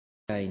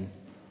again.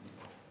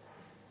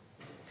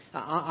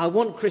 I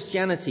want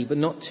Christianity, but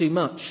not too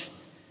much.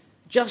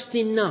 Just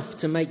enough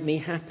to make me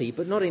happy,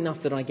 but not enough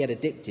that I get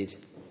addicted.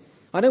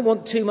 I don't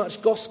want too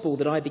much gospel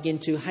that I begin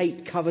to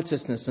hate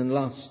covetousness and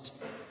lust.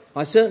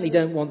 I certainly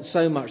don't want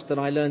so much that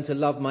I learn to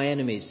love my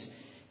enemies,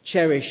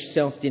 cherish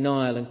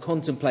self-denial and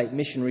contemplate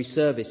missionary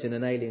service in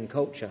an alien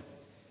culture.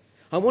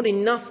 I want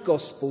enough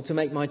gospel to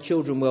make my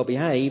children well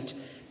behaved,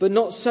 but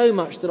not so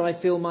much that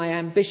I feel my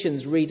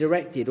ambitions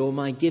redirected or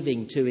my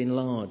giving too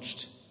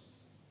enlarged.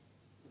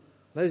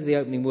 Those are the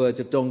opening words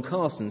of Don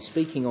Carson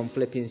speaking on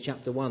Philippians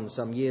chapter 1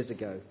 some years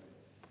ago.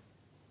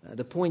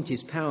 The point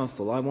is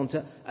powerful. I want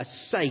a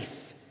safe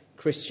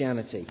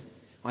Christianity.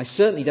 I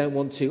certainly don't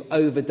want to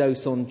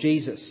overdose on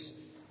Jesus,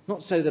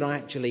 not so that I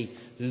actually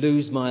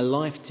lose my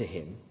life to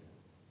him.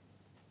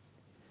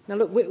 Now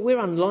look, we're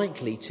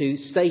unlikely to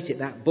state it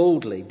that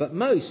boldly, but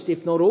most,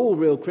 if not all,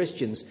 real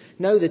Christians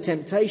know the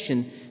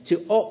temptation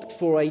to opt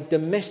for a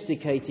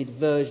domesticated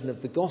version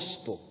of the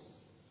gospel.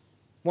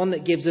 One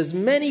that gives as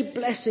many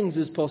blessings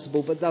as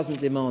possible but doesn't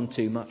demand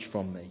too much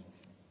from me.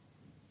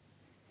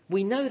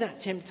 We know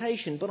that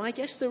temptation, but I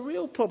guess the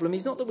real problem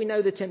is not that we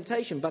know the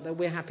temptation, but that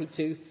we're happy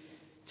to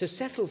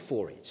settle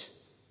for it.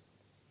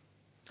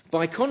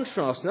 By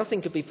contrast,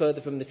 nothing could be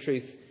further from the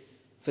truth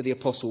for the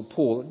Apostle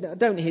Paul. Now,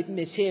 don't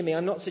mishear me.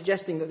 I'm not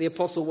suggesting that the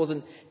Apostle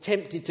wasn't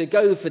tempted to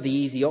go for the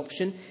easy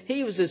option.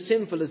 He was as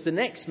sinful as the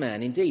next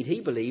man. Indeed,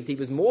 he believed he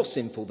was more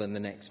sinful than the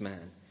next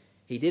man.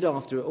 He did,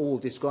 after all,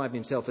 describe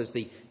himself as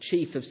the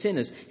chief of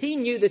sinners. He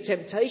knew the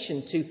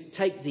temptation to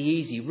take the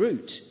easy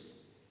route,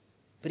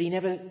 but he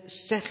never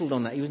settled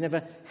on that. He was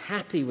never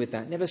happy with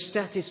that, never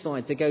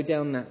satisfied to go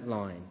down that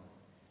line.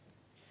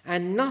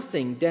 And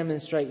nothing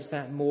demonstrates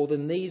that more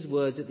than these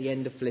words at the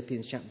end of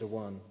Philippians chapter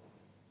 1.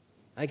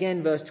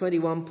 Again, verse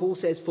 21, Paul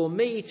says, "For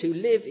me to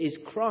live is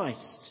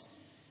Christ,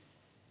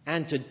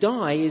 and to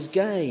die is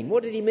gain."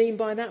 What did he mean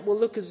by that? Well,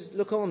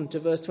 look on to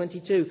verse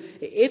 22.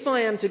 If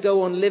I am to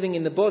go on living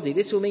in the body,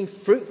 this will mean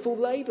fruitful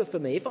labour for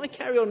me. If I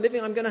carry on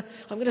living, I'm going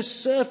to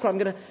serve Christ. I'm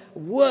going to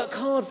work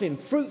hard for him.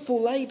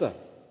 Fruitful labour.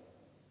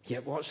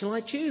 Yet what shall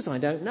I choose? I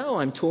don't know.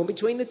 I'm torn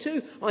between the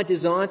two. I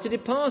desire to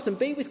depart and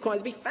be with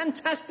Christ. It'd be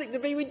fantastic to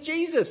be with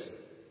Jesus.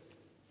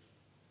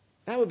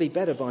 That would be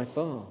better by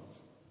far.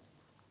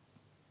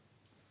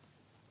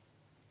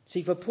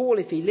 See, for Paul,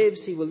 if he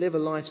lives, he will live a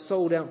life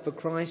sold out for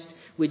Christ,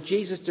 with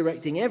Jesus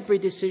directing every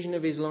decision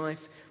of his life,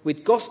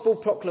 with gospel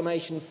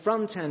proclamation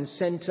front and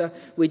centre,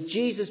 with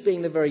Jesus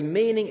being the very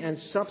meaning and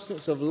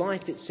substance of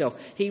life itself.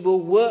 He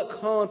will work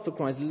hard for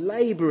Christ,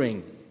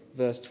 labouring,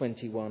 verse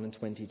 21 and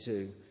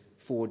 22,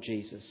 for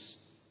Jesus.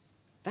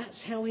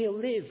 That's how he'll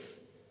live,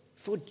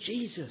 for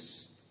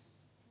Jesus.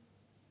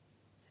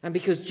 And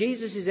because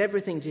Jesus is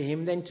everything to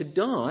him, then to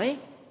die,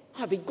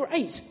 that'd be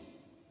great.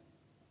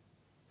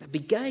 That'd be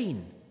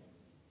gain.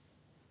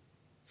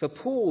 For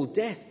Paul,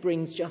 death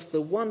brings just the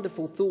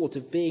wonderful thought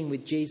of being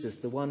with Jesus,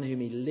 the one whom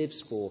he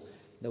lives for,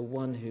 the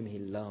one whom he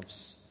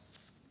loves.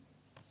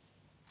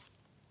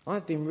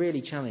 I've been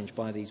really challenged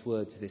by these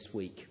words this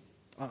week.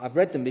 I've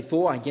read them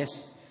before. I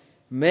guess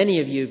many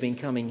of you who've been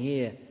coming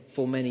here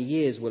for many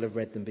years will have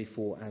read them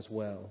before as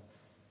well.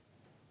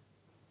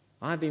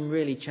 I've been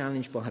really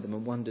challenged by them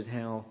and wondered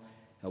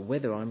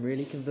whether I'm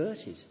really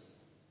converted.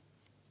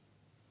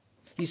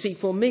 You see,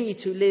 for me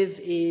to live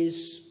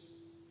is,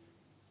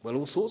 well,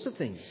 all sorts of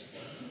things.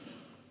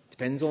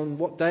 Depends on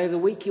what day of the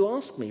week you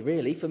ask me,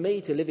 really. For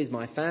me to live is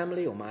my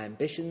family or my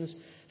ambitions.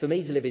 For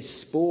me to live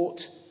is sport.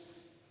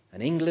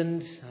 And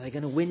England, are they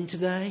going to win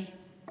today?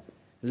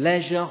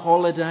 Leisure,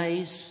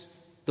 holidays,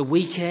 the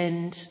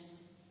weekend.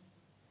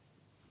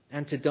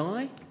 And to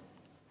die?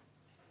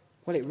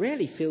 Well, it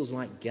really feels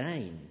like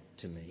gain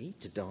to me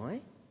to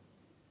die.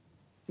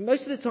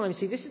 Most of the time,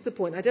 see, this is the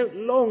point, I don't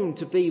long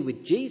to be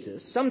with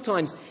Jesus.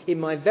 Sometimes, in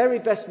my very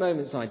best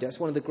moments, I do. That's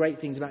one of the great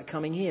things about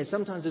coming here.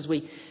 Sometimes as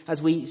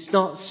we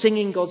start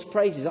singing God's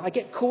praises, I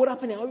get caught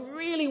up in it. I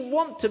really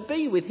want to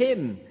be with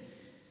him.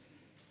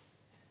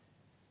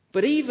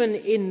 But even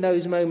in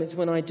those moments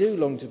when I do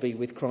long to be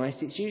with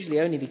Christ, it's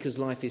usually only because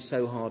life is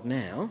so hard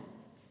now.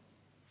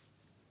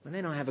 And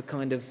then I have a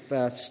kind of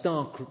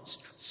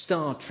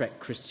Star Trek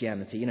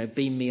Christianity,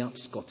 beam me up,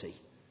 Scotty.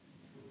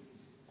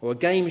 Or a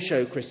game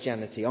show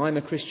Christianity. I'm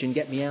a Christian,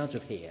 get me out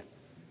of here.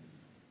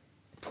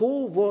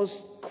 Paul was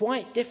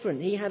quite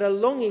different. He had a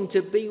longing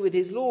to be with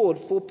his Lord.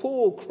 For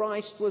Paul,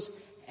 Christ was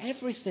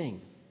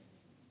everything.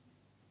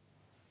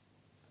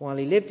 While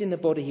he lived in the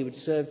body, he would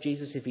serve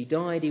Jesus. If he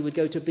died, he would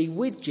go to be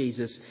with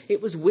Jesus.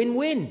 It was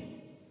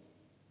win-win.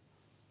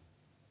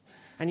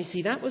 And you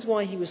see, that was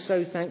why he was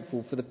so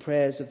thankful for the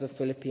prayers of the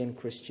Philippian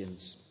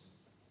Christians.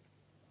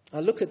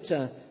 Look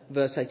at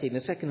verse 18, the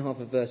second half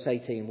of verse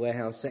 18,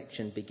 where our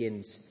section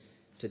begins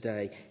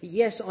today.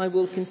 Yes, I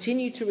will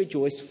continue to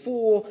rejoice,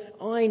 for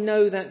I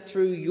know that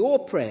through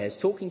your prayers,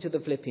 talking to the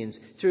Philippians,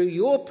 through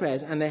your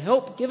prayers and the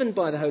help given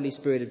by the Holy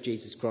Spirit of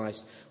Jesus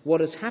Christ,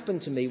 what has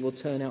happened to me will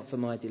turn out for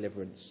my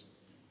deliverance.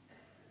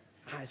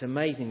 It's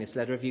amazing, this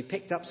letter. Have you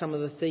picked up some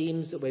of the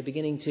themes that we're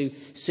beginning to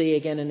see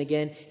again and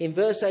again? In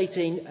verse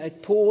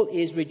 18, Paul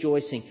is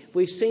rejoicing.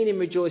 We've seen him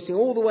rejoicing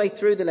all the way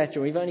through the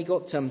letter. We've only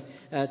got to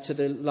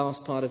the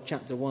last part of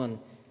chapter 1.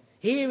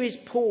 Here is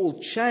Paul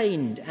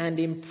chained and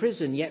in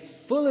prison, yet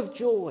full of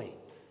joy.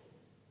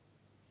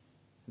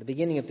 At the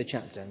beginning of the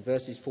chapter, in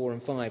verses 4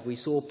 and 5, we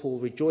saw Paul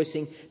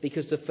rejoicing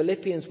because the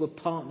Philippians were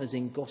partners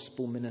in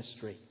gospel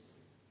ministry.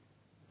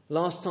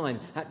 Last time,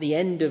 at the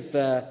end of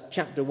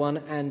chapter 1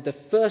 and the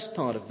first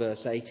part of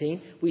verse 18,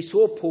 we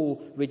saw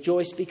Paul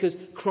rejoice because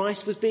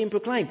Christ was being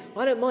proclaimed.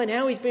 I don't mind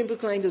how he's being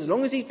proclaimed as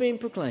long as he's being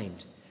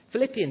proclaimed.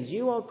 Philippians,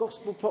 you are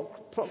gospel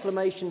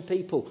proclamation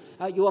people.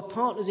 You are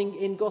partners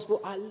in gospel.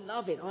 I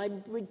love it. I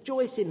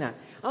rejoice in that.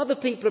 Other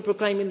people are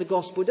proclaiming the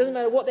gospel. It doesn't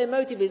matter what their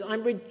motive is.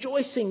 I'm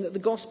rejoicing that the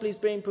gospel is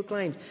being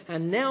proclaimed.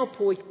 And now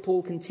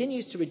Paul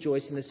continues to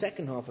rejoice in the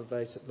second half of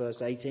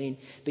verse 18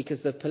 because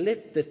the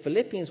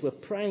Philippians were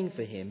praying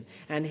for him.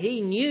 And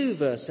he knew,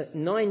 verse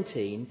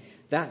 19,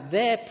 that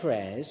their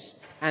prayers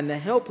and the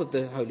help of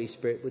the Holy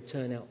Spirit would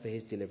turn out for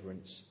his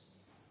deliverance.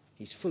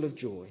 He's full of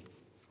joy.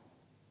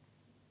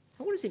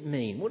 What does it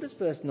mean? What does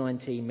verse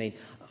 19 mean?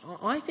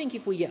 I think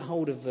if we get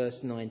hold of verse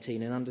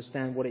 19 and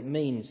understand what it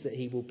means that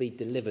he will be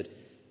delivered,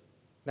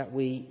 that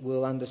we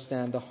will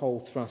understand the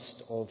whole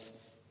thrust of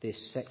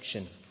this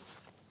section.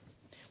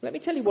 Let me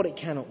tell you what it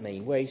cannot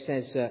mean, where he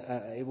says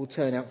it will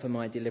turn out for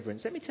my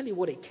deliverance. Let me tell you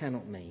what it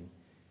cannot mean.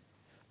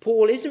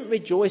 Paul isn't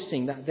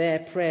rejoicing that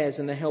their prayers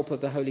and the help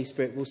of the Holy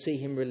Spirit will see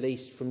him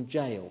released from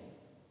jail.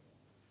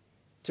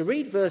 To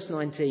read verse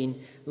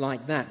 19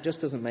 like that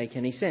just doesn't make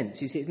any sense.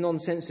 You see, it's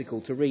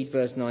nonsensical to read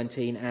verse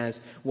 19 as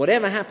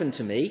whatever happened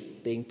to me,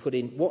 being put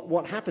in,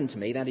 what happened to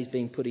me, that is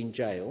being put in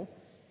jail,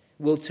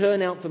 will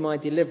turn out for my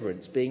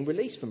deliverance, being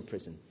released from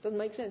prison. Doesn't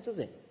make sense, does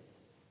it?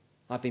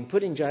 I've been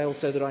put in jail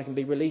so that I can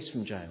be released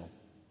from jail.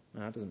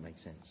 No, that doesn't make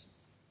sense.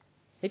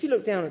 If you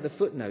look down at the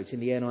footnote in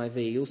the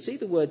NIV, you'll see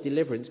the word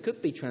deliverance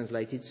could be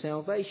translated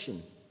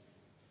salvation.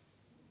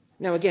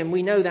 Now, again,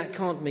 we know that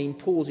can't mean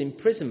Paul's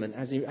imprisonment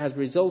has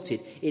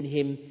resulted in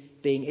him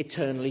being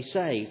eternally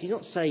saved. He's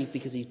not saved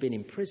because he's been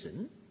in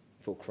prison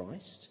for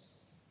Christ.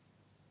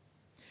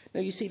 Now,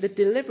 you see, the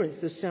deliverance,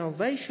 the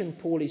salvation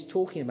Paul is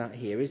talking about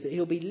here is that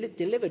he'll be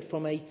delivered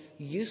from a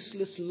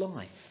useless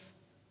life,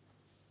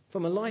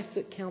 from a life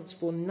that counts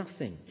for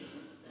nothing.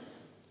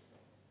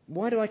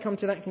 Why do I come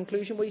to that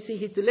conclusion? Well, you see,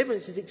 his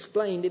deliverance is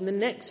explained in the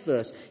next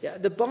verse.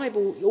 The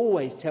Bible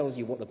always tells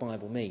you what the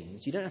Bible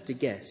means. You don't have to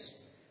guess.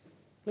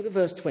 Look at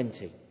verse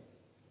 20.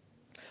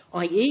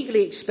 I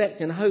eagerly expect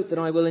and hope that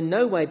I will in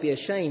no way be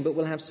ashamed, but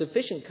will have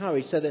sufficient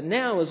courage, so that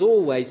now, as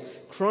always,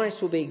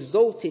 Christ will be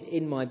exalted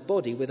in my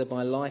body, whether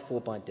by life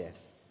or by death.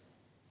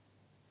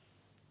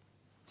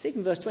 See,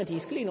 from verse 20,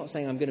 he's clearly not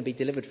saying I'm going to be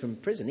delivered from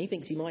prison. He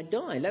thinks he might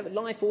die,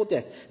 life or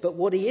death. But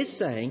what he is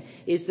saying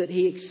is that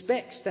he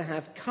expects to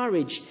have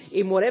courage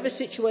in whatever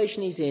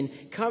situation he's in,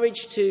 courage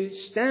to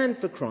stand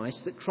for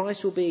Christ, that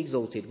Christ will be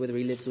exalted, whether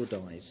he lives or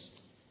dies.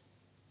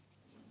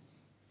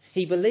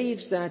 He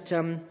believes that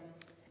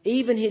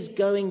even his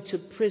going to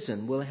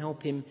prison will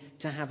help him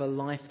to have a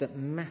life that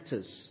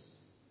matters.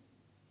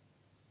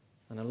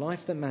 And a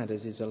life that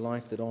matters is a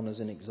life that honours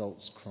and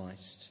exalts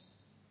Christ.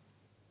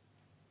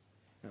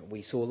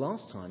 We saw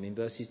last time in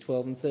verses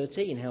 12 and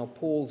 13 how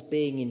Paul's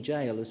being in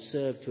jail has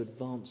served to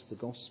advance the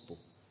gospel.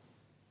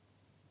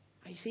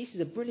 You see, this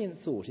is a brilliant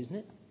thought, isn't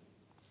it?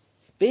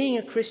 Being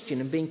a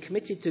Christian and being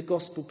committed to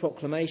gospel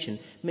proclamation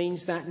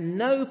means that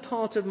no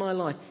part of my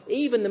life,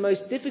 even the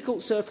most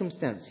difficult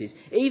circumstances,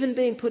 even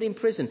being put in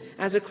prison,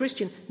 as a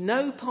Christian,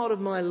 no part of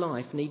my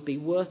life need be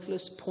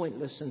worthless,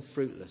 pointless and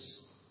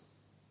fruitless.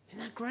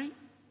 Isn't that great?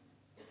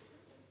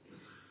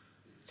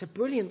 It's a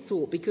brilliant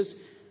thought because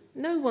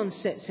no one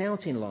sets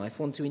out in life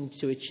wanting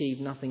to achieve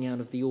nothing out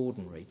of the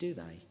ordinary, do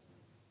they?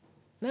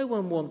 No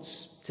one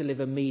wants to live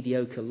a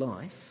mediocre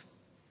life.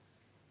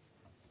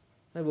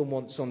 No one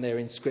wants on their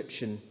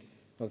inscription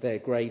of their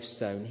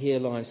gravestone, here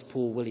lies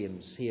Paul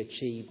Williams, he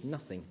achieved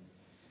nothing.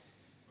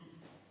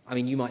 I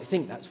mean, you might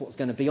think that's what's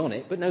going to be on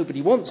it, but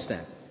nobody wants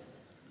that.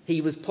 He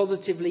was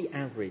positively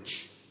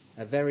average,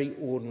 a very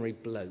ordinary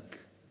bloke.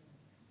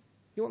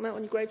 You want that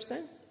on your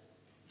gravestone?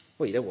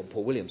 Well, you don't want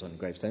Paul Williams on your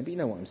gravestone, but you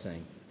know what I'm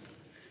saying.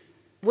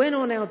 When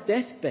on our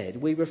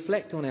deathbed we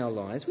reflect on our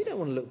lives, we don't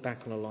want to look back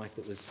on a life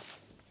that was,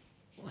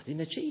 I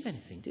didn't achieve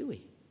anything, do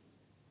we?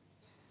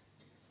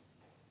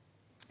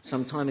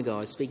 Some time ago,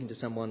 I was speaking to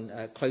someone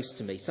close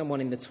to me,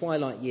 someone in the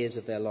twilight years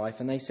of their life,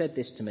 and they said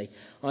this to me: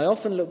 I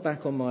often look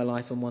back on my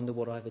life and wonder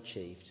what I've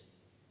achieved.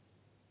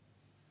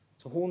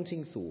 It's a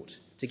haunting thought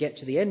to get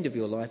to the end of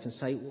your life and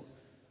say, what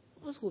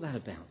was all that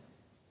about?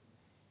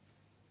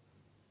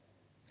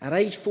 At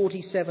age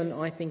 47,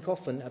 I think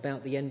often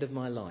about the end of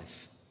my life.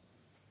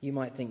 You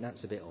might think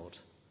that's a bit odd.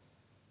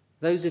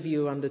 Those of you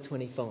who are under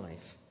 25,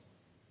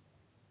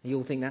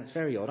 you'll think that's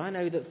very odd. I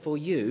know that for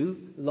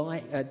you,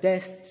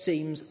 death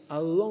seems a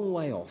long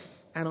way off,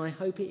 and I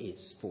hope it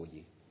is for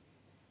you.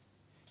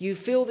 You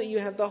feel that you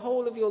have the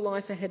whole of your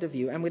life ahead of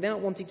you, and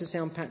without wanting to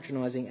sound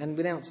patronising and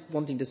without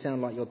wanting to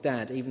sound like your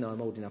dad, even though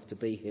I'm old enough to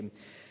be him,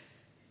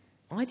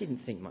 I didn't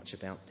think much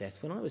about death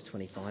when I was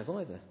 25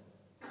 either.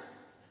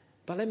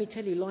 But let me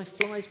tell you, life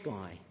flies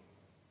by.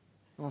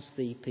 Ask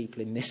the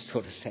people in this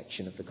sort of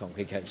section of the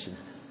congregation.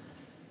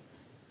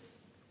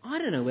 I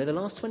don't know where the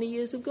last 20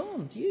 years have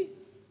gone, do you?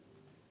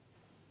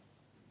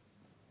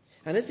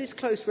 And as this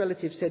close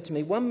relative said to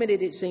me, one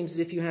minute it seems as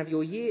if you have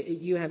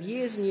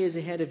years and years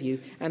ahead of you,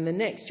 and the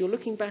next you're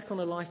looking back on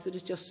a life that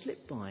has just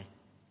slipped by.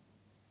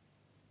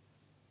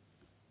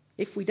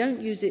 If we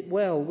don't use it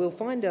well, we'll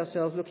find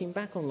ourselves looking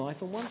back on life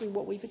and wondering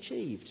what we've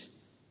achieved.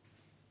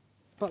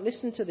 But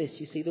listen to this,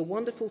 you see, the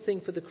wonderful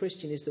thing for the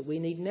Christian is that we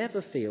need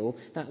never feel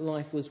that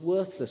life was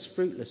worthless,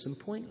 fruitless and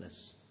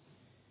pointless.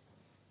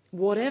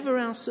 Whatever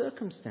our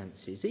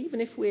circumstances,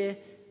 even if we're,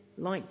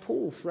 like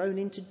Paul, thrown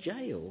into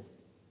jail,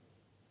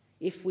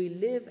 if we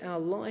live our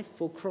life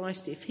for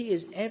Christ, if he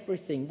is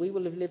everything, we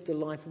will have lived a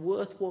life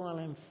worthwhile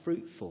and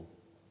fruitful.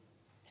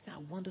 Isn't that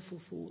a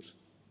wonderful thought?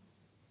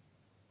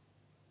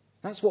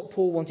 That's what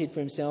Paul wanted for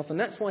himself, and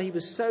that's why he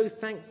was so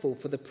thankful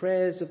for the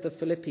prayers of the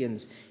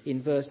Philippians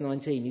in verse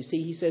 19. You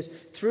see, he says,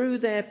 through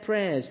their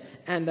prayers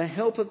and the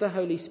help of the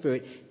Holy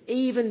Spirit,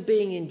 even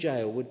being in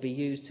jail would be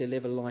used to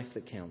live a life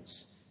that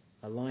counts,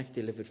 a life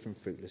delivered from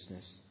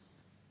fruitlessness.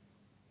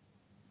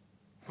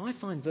 I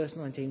find verse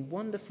 19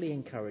 wonderfully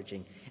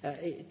encouraging.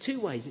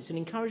 Two ways. It's an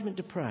encouragement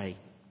to pray.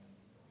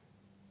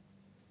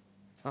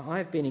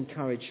 I've been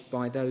encouraged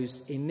by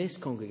those in this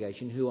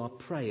congregation who are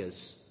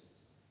prayers.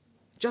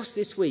 Just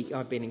this week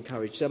I've been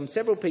encouraged.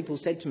 Several people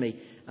said to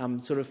me,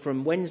 sort of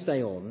from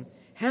Wednesday on,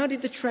 how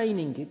did the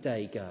training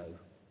day go?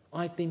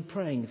 I've been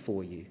praying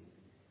for you.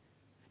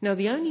 Now,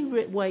 the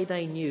only way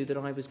they knew that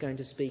I was going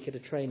to speak at a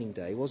training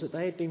day was that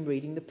they had been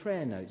reading the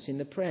prayer notes in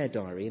the prayer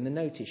diary, in the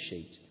notice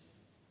sheet.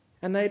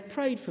 And they had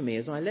prayed for me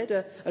as I led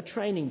a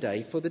training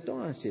day for the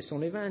diocese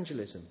on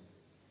evangelism.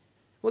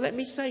 Well, let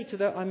me say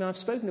to I've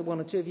spoken to one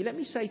or two of you, let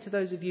me say to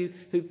those of you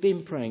who've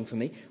been praying for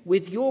me,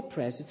 with your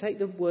prayers, to take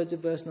the words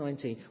of verse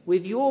 19,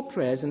 with your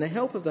prayers and the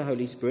help of the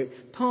Holy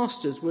Spirit,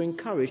 pastors were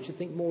encouraged to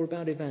think more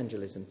about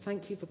evangelism.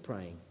 Thank you for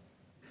praying.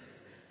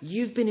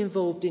 You've been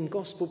involved in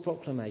gospel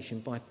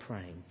proclamation by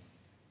praying.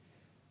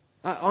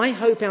 I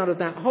hope out of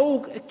that,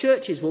 whole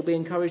churches will be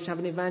encouraged to have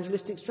an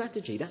evangelistic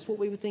strategy. That's what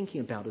we were thinking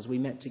about as we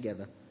met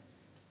together.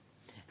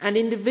 And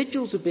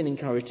individuals have been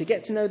encouraged to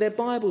get to know their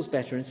Bibles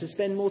better and to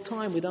spend more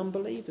time with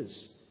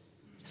unbelievers.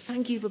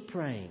 Thank you for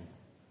praying.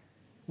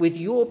 With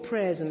your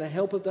prayers and the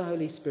help of the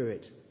Holy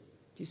Spirit.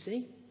 Do you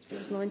see? It's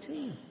verse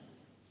 19.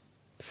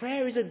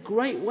 Prayer is a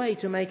great way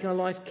to make our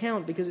life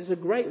count because it's a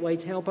great way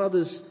to help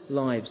others'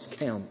 lives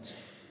count.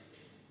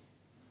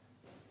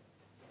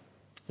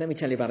 Let me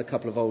tell you about a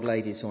couple of old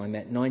ladies who I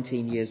met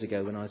 19 years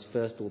ago when I was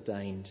first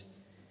ordained.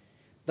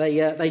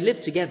 They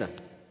lived together.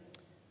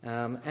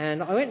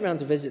 And I went round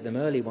to visit them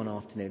early one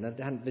afternoon.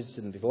 I hadn't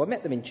visited them before. I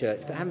met them in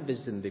church, but I hadn't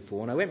visited them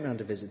before. And I went round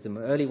to visit them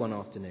early one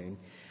afternoon.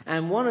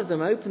 And one of them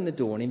opened the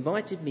door and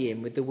invited me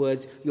in with the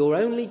words, "You're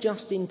only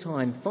just in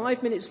time,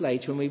 5 minutes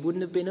later and we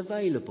wouldn't have been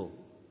available."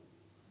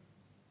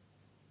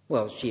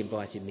 Well, she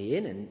invited me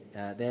in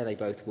and there they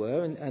both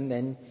were. And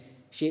then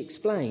she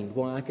explained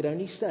why I could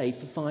only stay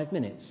for 5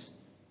 minutes.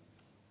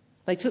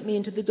 They took me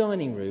into the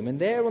dining room, and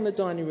there on the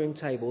dining room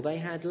table they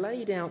had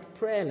laid out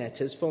prayer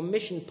letters from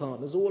mission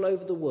partners all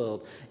over the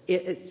world.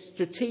 It's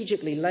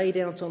strategically laid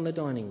out on the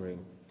dining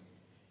room.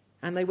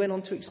 And they went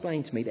on to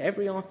explain to me that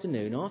every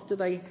afternoon, after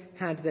they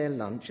had their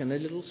lunch and a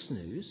little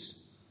snooze,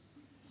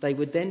 they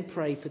would then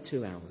pray for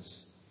 2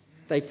 hours.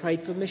 They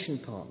prayed for mission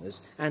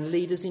partners and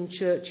leaders in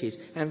churches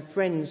and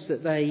friends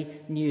that they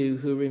knew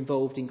who were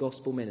involved in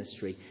gospel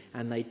ministry,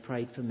 and they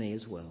prayed for me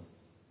as well.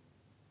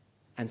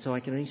 And so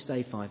I could only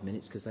stay 5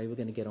 minutes because they were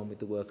going to get on with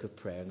the work of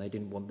prayer and they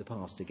didn't want the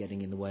pastor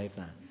getting in the way of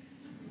that.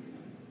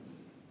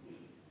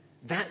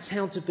 That's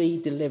how to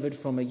be delivered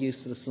from a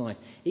useless life.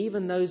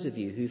 Even those of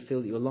you who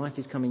feel that your life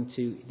is coming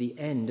to the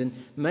end and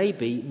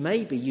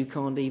maybe you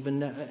can't even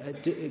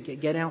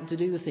get out to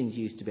do the things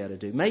you used to be able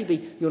to do.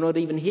 Maybe you're not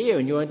even here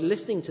and you're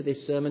listening to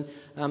this sermon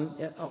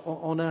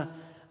on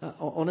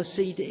a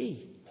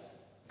CD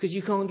because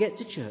you can't get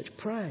to church.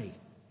 Pray.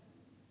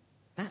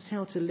 That's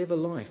how to live a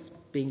life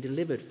being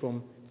delivered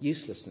from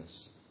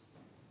uselessness.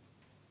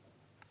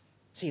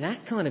 See,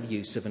 that kind of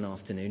use of an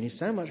afternoon is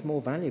so much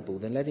more valuable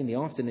than letting the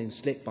afternoon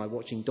slip by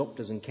watching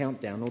Doctors and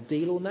Countdown or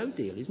Deal or No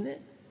Deal, isn't it?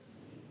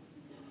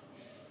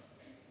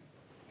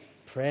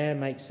 Prayer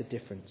makes a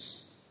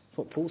difference. That's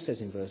what Paul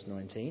says in verse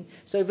 19.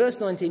 So verse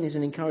 19 is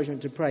an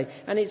encouragement to pray,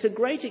 and it's a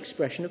great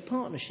expression of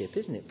partnership,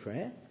 isn't it,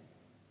 prayer?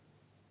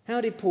 How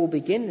did Paul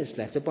begin this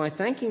letter? By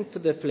thanking for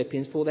the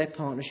Philippians for their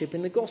partnership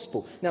in the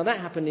gospel. Now, that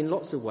happened in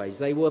lots of ways.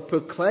 They were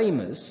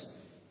proclaimers,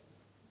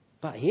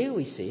 but here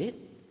we see it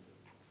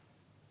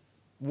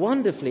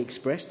wonderfully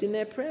expressed in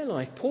their prayer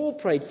life. Paul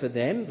prayed for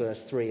them,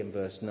 verse 3 and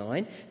verse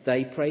 9.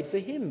 They prayed for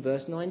him,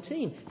 verse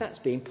 19. That's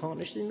being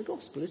partnership in the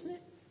gospel, isn't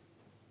it?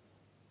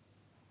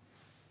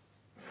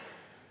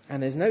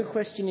 And there's no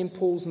question in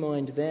Paul's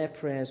mind their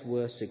prayers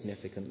were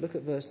significant. Look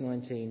at verse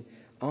 19.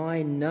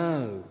 I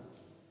know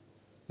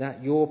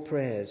that your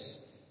prayers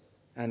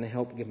and the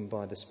help given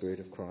by the Spirit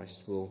of Christ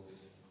will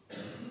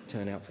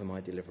turn out for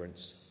my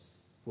deliverance,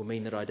 will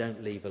mean that I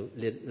don't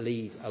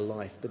lead a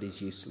life that is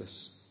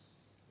useless.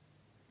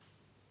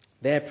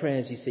 Their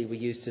prayers, you see, were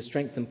used to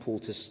strengthen Paul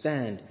to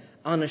stand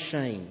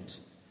unashamed,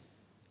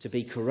 to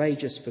be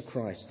courageous for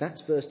Christ.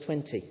 That's verse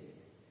 20.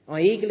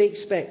 I eagerly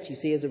expect, you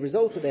see, as a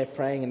result of their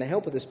praying and the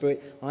help of the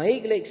Spirit, I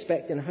eagerly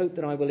expect and hope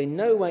that I will in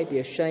no way be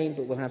ashamed,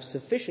 but will have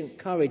sufficient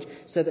courage,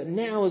 so that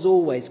now, as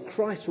always,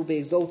 Christ will be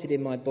exalted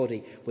in my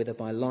body, whether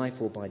by life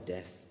or by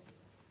death.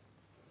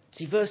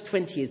 See, verse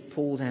 20 is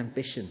Paul's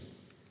ambition,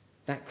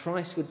 that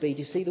Christ would be, do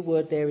you see the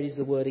word there? It is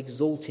the word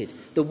exalted.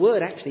 The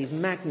word actually is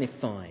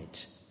magnified.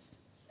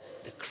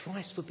 That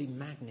Christ would be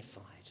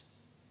magnified.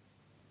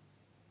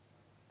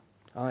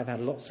 I've had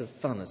lots of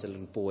fun as a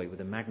little boy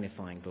with a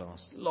magnifying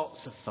glass.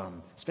 Lots of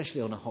fun,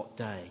 especially on a hot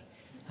day.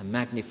 A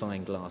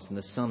magnifying glass and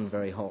the sun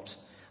very hot.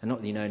 And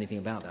not that you know anything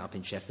about that up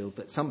in Sheffield,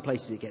 but some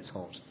places it gets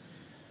hot.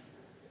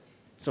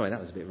 Sorry, that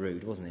was a bit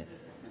rude, wasn't it?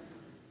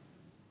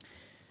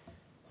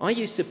 I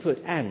used to put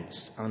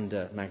ants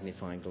under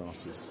magnifying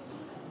glasses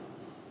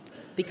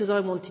because I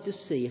wanted to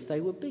see if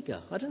they were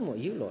bigger. I don't know what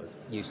you lot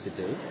used to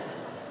do.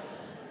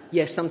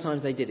 Yes,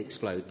 sometimes they did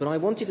explode, but I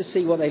wanted to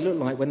see what they looked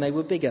like when they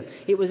were bigger.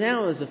 It was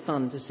hours of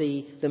fun to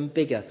see them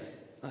bigger.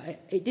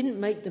 It didn't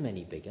make them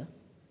any bigger.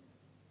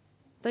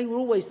 They were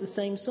always the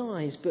same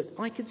size, but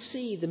I could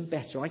see them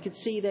better. I could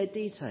see their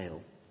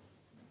detail.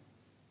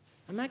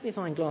 A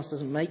magnifying glass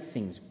doesn't make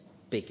things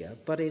bigger,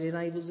 but it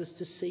enables us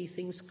to see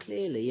things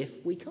clearly if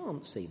we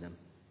can't see them.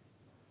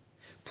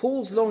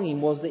 Paul's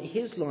longing was that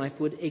his life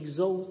would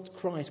exalt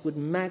Christ, would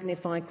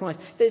magnify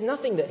Christ. There's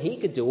nothing that he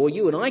could do or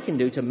you and I can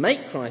do to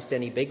make Christ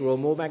any bigger or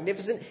more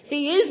magnificent.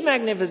 He is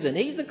magnificent.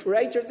 He's the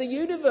creator of the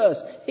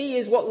universe. He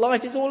is what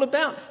life is all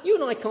about. You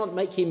and I can't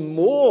make him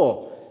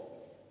more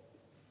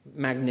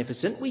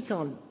magnificent. We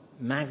can't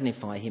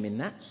magnify him in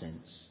that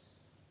sense.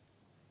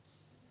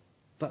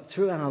 But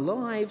through our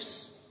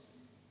lives,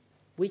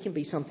 we can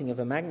be something of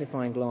a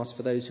magnifying glass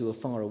for those who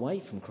are far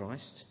away from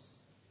Christ.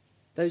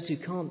 Those who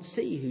can't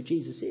see who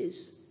Jesus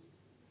is.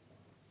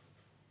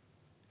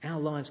 Our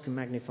lives can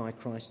magnify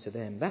Christ to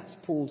them. That's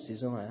Paul's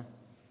desire.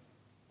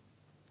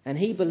 And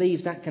he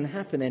believes that can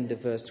happen, end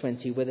of verse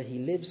 20, whether he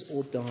lives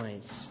or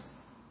dies.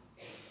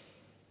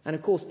 And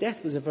of course,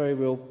 death was a very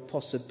real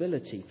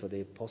possibility for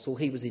the apostle.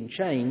 He was in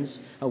chains,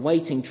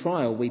 awaiting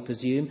trial, we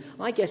presume.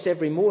 I guess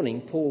every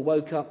morning Paul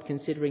woke up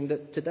considering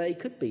that today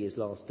could be his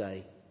last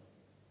day.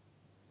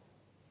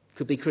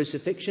 Could be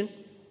crucifixion.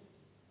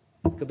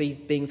 Could be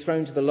being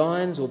thrown to the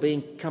lions or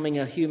becoming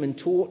a human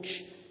torch.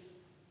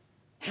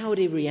 How would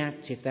he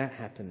react if that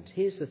happened?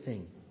 Here's the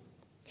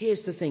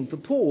thing. For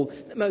Paul,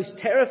 the most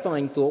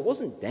terrifying thought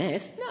wasn't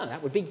death. No,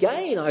 that would be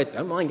gain. I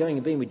don't mind going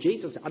and being with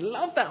Jesus. I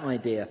love that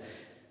idea.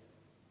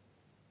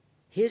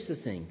 Here's the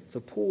thing.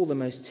 For Paul, the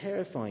most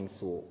terrifying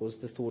thought was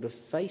the thought of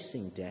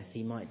facing death.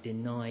 He might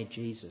deny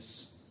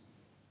Jesus,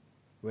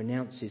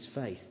 renounce his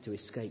faith to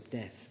escape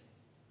death.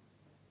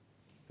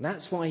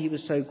 That's why he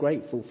was so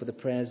grateful for the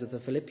prayers of the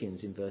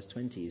Philippians in verse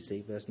 20, you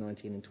see, verse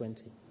 19 and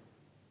 20.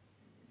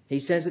 He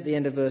says at the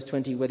end of verse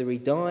 20, whether he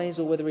dies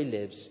or whether he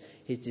lives,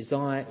 his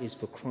desire is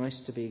for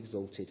Christ to be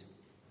exalted.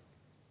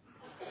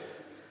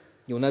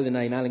 You'll know the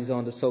name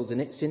Alexander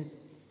Solzhenitsyn.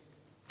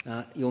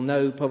 You'll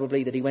know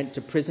probably that he went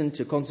to prison,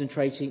 to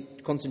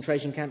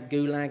concentration camp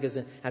Gulag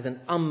as an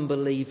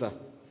unbeliever.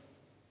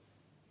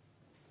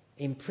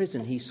 In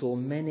prison he saw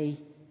many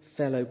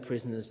fellow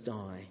prisoners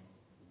die.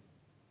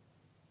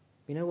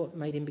 You know what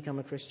made him become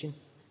a Christian?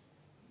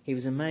 He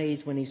was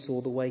amazed when he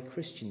saw the way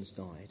Christians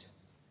died.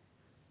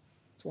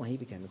 That's why he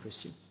became a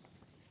Christian.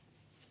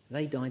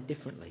 They died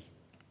differently.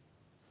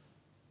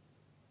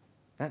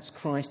 That's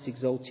Christ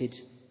exalted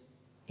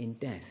in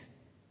death,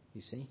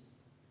 you see.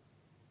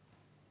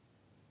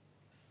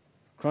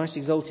 Christ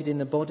exalted in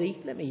the body.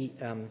 Let me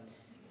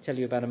tell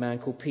you about a man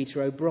called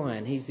Peter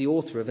O'Brien. He's the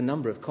author of a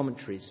number of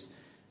commentaries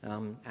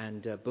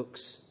and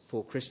books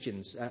for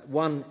Christians.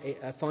 One,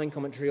 a fine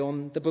commentary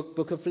on the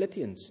book of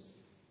Philippians.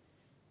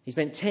 He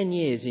spent 10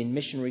 years in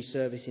missionary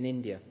service in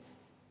India.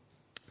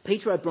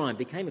 Peter O'Brien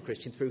became a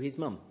Christian through his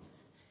mum.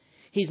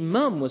 His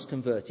mum was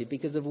converted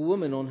because of a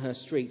woman on her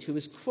street who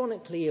was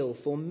chronically ill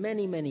for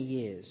many, many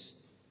years.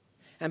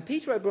 And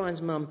Peter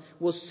O'Brien's mum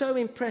was so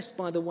impressed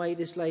by the way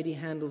this lady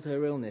handled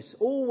her illness,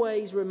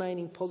 always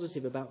remaining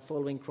positive about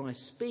following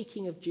Christ,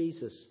 speaking of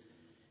Jesus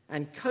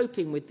and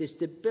coping with this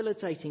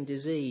debilitating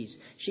disease.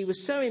 She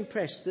was so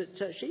impressed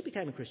that she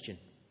became a Christian,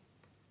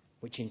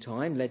 which in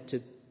time led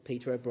to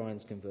Peter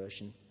O'Brien's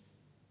conversion.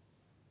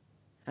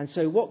 And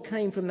so what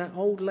came from that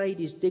old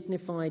lady's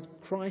dignified,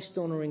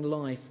 Christ-honouring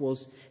life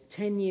was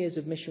 10 years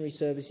of missionary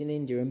service in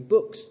India and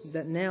books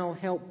that now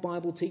help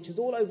Bible teachers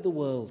all over the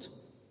world.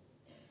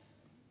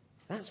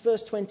 That's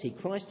verse 20,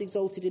 Christ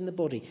exalted in the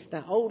body.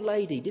 That old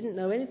lady didn't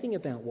know anything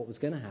about what was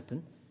going to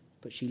happen,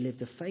 but she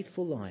lived a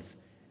faithful life,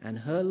 and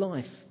her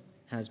life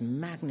has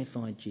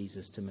magnified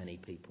Jesus to many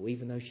people,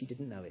 even though she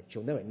didn't know it.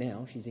 She'll know it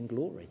now. She's in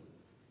glory.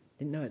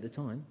 Didn't know it at the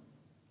time.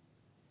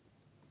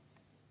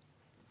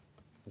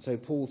 And so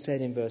Paul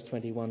said in verse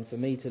 21, "For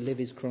me to live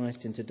is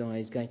Christ and to die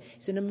is gain."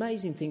 It's an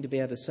amazing thing to be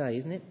able to say,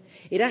 isn't it?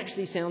 It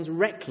actually sounds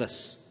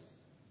reckless.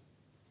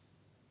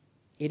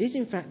 It is,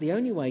 in fact, the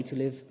only way to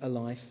live a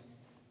life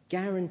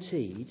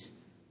guaranteed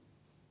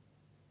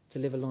to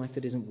live a life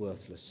that isn't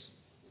worthless.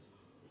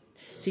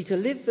 See, to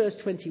live verse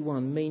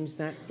 21 means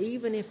that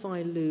even if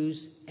I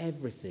lose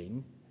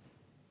everything,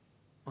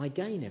 I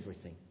gain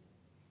everything.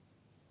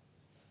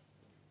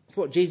 It's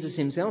what Jesus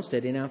himself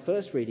said in our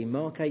first reading,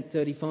 Mark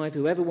 8:35,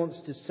 "Whoever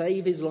wants to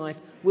save his life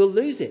will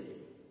lose it.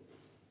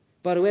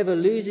 But whoever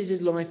loses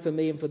his life for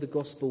me and for the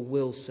gospel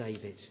will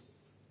save it."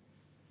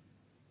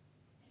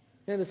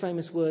 You know the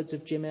famous words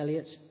of Jim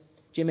Elliot?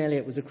 Jim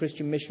Elliot was a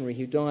Christian missionary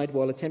who died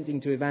while attempting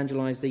to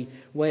evangelize the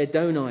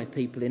Waodani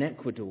people in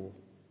Ecuador.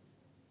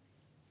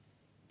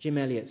 Jim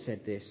Elliot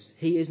said this: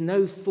 "He is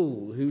no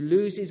fool who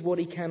loses what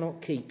he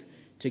cannot keep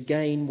to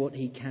gain what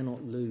he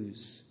cannot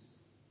lose."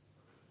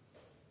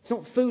 It's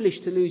not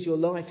foolish to lose your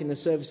life in the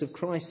service of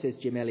Christ, says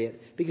Jim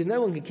Elliot, because no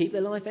one can keep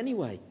their life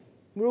anyway.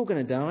 We're all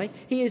going to die.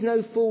 He is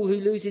no fool who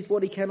loses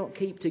what he cannot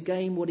keep to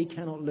gain what he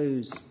cannot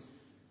lose.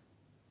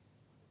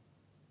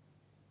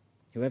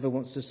 Whoever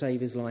wants to save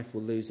his life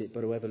will lose it,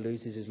 but whoever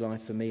loses his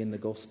life for me and the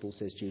gospel,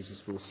 says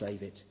Jesus, will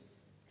save it.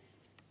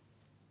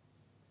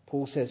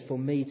 Paul says, "For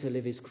me to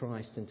live is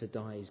Christ and to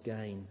die is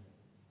gain."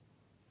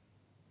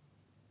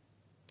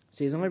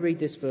 See, as I read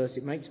this verse,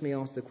 it makes me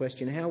ask the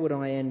question, how would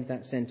I end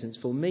that sentence?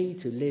 For me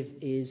to live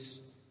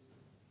is...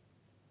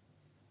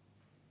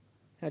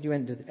 How do you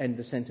end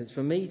the sentence?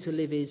 For me to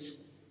live is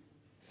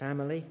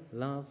family,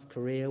 love,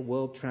 career,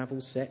 world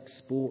travel, sex,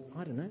 sport.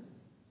 I don't know.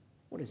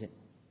 What is it?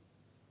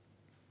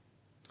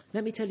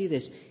 Let me tell you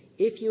this.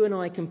 If you and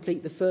I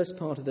complete the first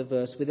part of the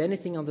verse with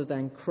anything other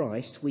than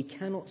Christ, we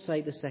cannot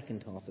say the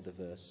second half of the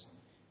verse.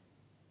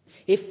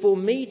 If for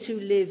me to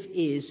live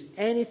is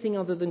anything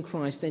other than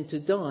Christ, then to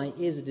die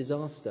is a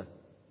disaster.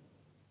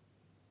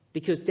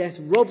 Because death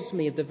robs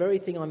me of the very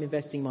thing I'm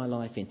investing my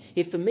life in.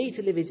 If for me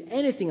to live is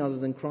anything other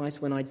than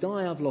Christ, when I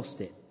die, I've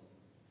lost it.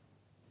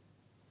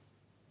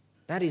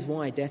 That is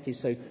why death is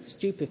so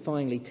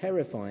stupefyingly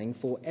terrifying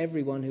for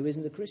everyone who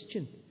isn't a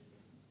Christian.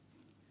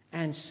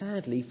 And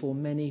sadly, for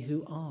many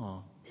who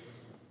are.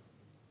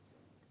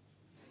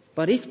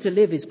 But if to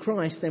live is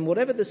Christ, then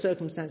whatever the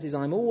circumstances,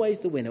 I'm always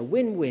the winner.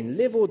 Win-win,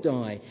 live or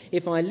die.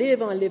 If I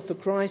live for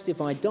Christ. If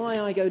I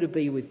die, I go to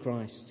be with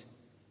Christ.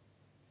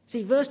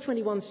 See, verse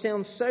 21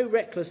 sounds so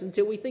reckless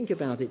until we think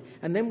about it.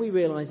 And then we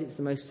realise it's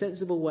the most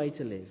sensible way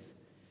to live.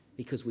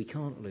 Because we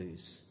can't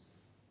lose.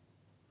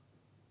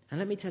 And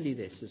let me tell you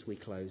this as we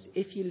close.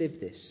 If you live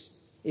this,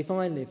 if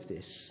I live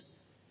this,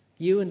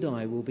 you and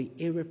I will be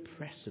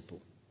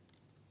irrepressible.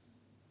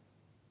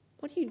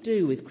 What do you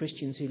do with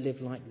Christians who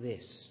live like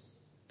this?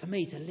 For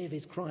me to live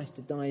is Christ,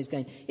 to die is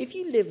gain. If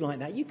you live like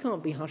that, you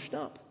can't be hushed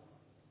up.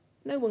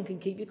 No one can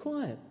keep you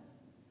quiet.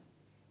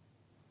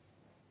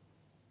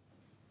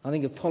 I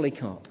think of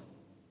Polycarp,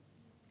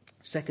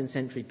 2nd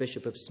century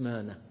bishop of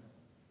Smyrna.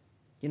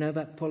 You know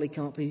about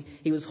Polycarp?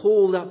 He was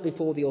hauled up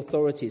before the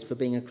authorities for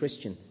being a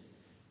Christian.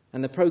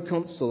 And the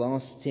proconsul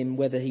asked him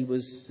whether he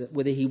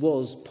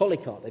was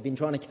Polycarp. They'd been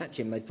trying to catch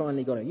him. They'd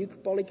finally got him. "You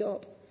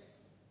Polycarp?"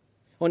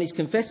 On his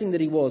confessing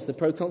that he was, the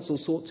proconsul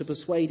sought to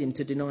persuade him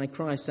to deny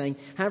Christ, saying,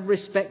 "Have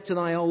respect to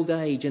thy old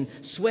age and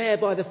swear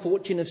by the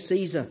fortune of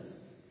Caesar.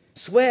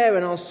 Swear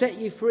and I'll set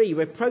you free.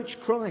 Reproach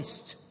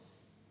Christ."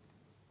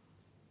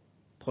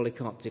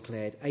 Polycarp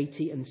declared,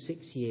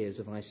 86 years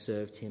have I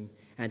served him,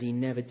 and he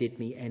never did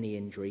me any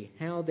injury.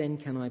 How then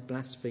can I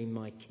blaspheme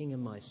my King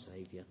and my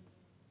Saviour?"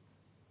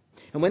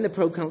 And when the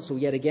proconsul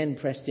yet again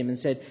pressed him and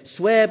said,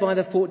 "Swear by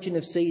the fortune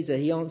of Caesar,"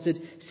 he answered,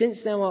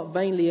 "Since thou art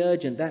vainly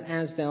urgent that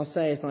as thou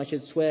sayest I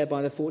should swear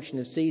by the fortune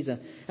of Caesar,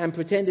 and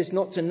pretendest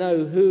not to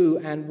know who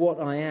and what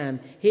I am,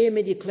 hear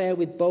me declare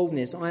with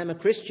boldness, I am a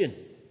Christian.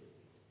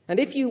 And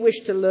if you wish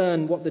to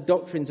learn what the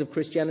doctrines of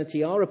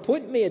Christianity are,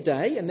 appoint me a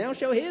day and thou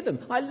shalt hear them."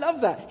 I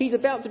love that. He's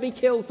about to be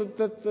killed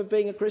for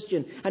being a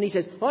Christian. And he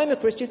says, "I'm a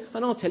Christian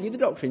and I'll tell you the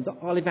doctrines.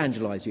 I'll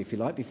evangelise you if you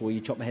like before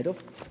you chop my head off."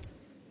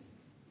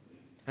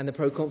 And the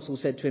proconsul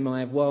said to him, "I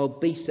have wild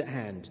beasts at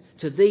hand.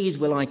 To these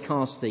will I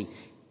cast thee,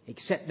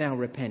 except thou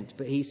repent."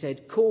 But he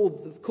said,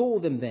 Call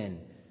them then,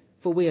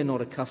 for we are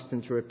not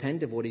accustomed to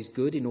repent of what is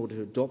good in order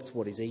to adopt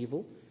what is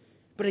evil."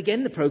 But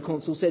again the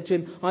proconsul said to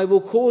him, "I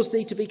will cause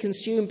thee to be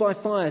consumed by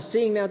fire,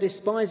 seeing thou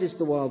despisest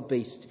the wild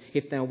beast,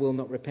 if thou wilt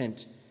not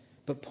repent."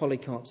 But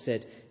Polycarp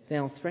said,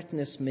 "Thou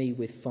threatenest me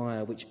with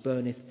fire, which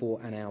burneth for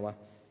an hour,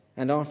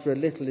 and after a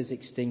little is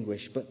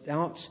extinguished. But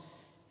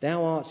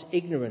thou art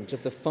ignorant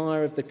of the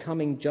fire of the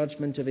coming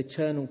judgment of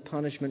eternal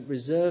punishment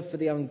reserved for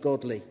the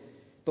ungodly.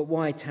 But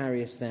why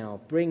tarriest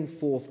thou? Bring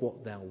forth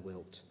what thou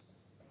wilt."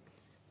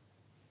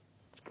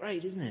 It's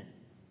great, isn't it?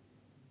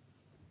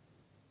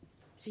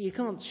 See, you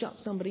can't shut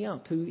somebody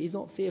up who is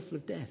not fearful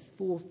of death.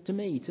 For to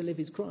me, to live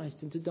is Christ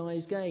and to die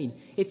is gain.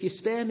 If you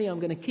spare me,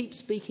 I'm going to keep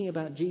speaking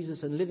about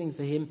Jesus and living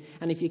for him.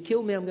 And if you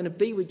kill me, I'm going to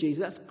be with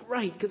Jesus. That's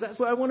great, because that's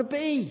where I want to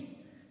be.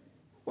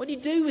 What do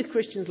you do with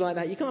Christians like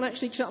that? You can't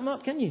actually shut them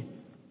up, can you?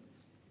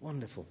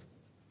 Wonderful.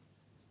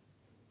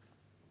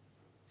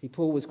 See,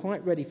 Paul was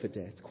quite ready for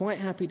death, quite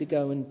happy to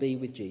go and be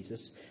with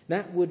Jesus.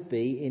 That would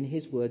be, in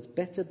his words,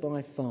 better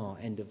by far,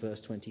 end of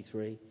verse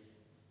 23.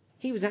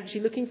 He was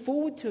actually looking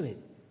forward to it.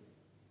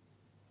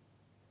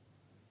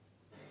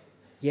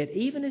 Yet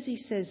even as he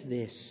says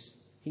this,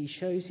 he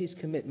shows his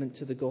commitment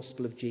to the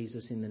gospel of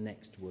Jesus in the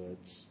next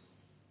words.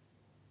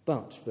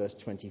 But, verse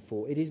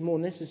 24, it is more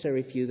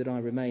necessary for you that I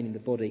remain in the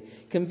body.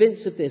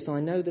 Convinced of this, I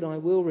know that I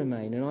will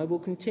remain, and I will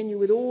continue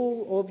with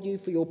all of you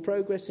for your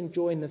progress and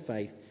joy in the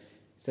faith,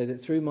 so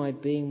that through my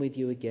being with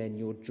you again,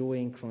 your joy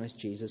in Christ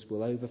Jesus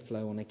will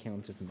overflow on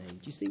account of me. Do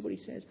you see what he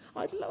says?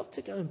 I'd love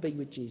to go and be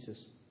with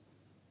Jesus.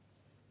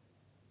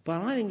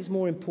 But I think it's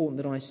more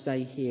important that I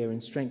stay here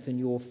and strengthen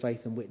your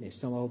faith and witness.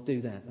 So I'll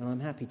do that. And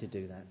I'm happy to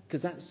do that.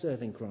 Because that's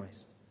serving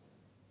Christ.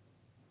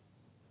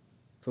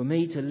 For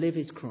me to live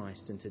is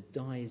Christ and to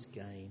die is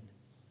gain.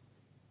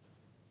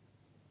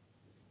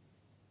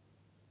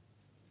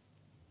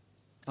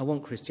 I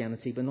want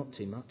Christianity, but not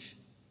too much.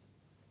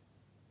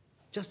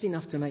 Just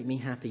enough to make me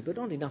happy, but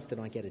not enough that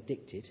I get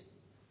addicted.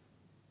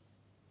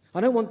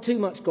 I don't want too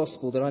much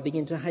gospel that I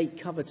begin to hate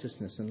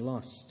covetousness and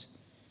lust.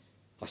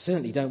 I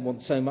certainly don't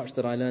want so much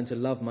that I learn to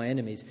love my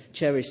enemies,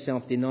 cherish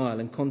self-denial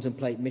and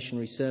contemplate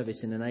missionary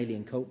service in an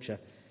alien culture.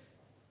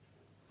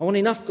 I want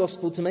enough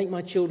gospel to make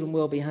my children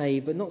well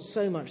behaved, but not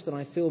so much that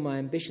I feel my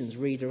ambitions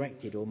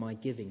redirected or my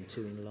giving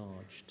too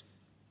enlarged.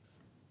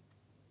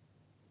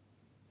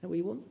 Is that what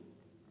you want?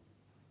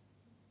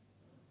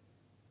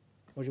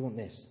 Or do you want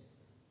this?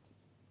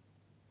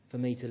 For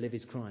me to live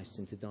is Christ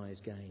and to die is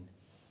gain.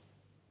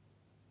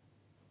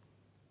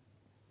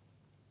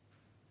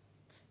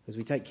 As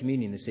we take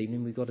communion this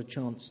evening, we've got a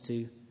chance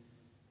to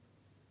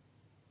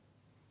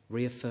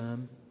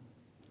reaffirm,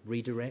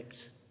 redirect,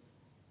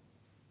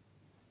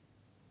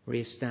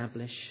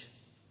 re-establish.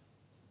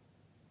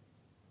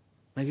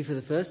 Maybe for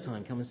the first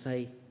time come and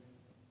say,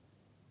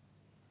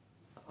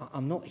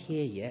 I'm not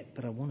here yet,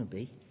 but I want to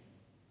be,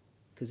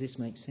 because this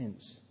makes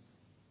sense.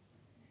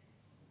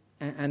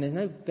 And there's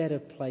no better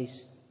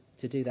place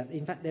to do that.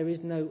 In fact, there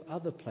is no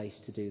other place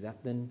to do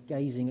that than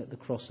gazing at the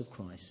cross of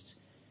Christ.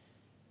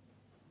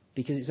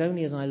 Because it's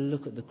only as I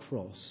look at the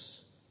cross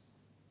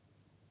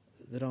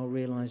that I'll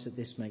realise that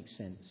this makes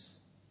sense.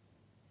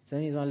 It's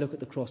only as I look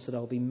at the cross that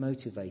I'll be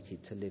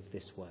motivated to live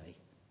this way.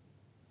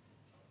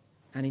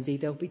 And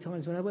indeed, there'll be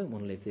times when I won't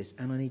want to live this,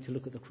 and I need to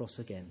look at the cross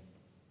again.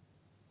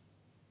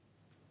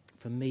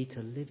 For me,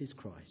 to live is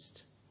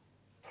Christ,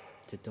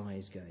 to die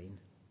is gain.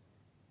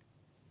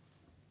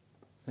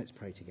 Let's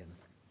pray together.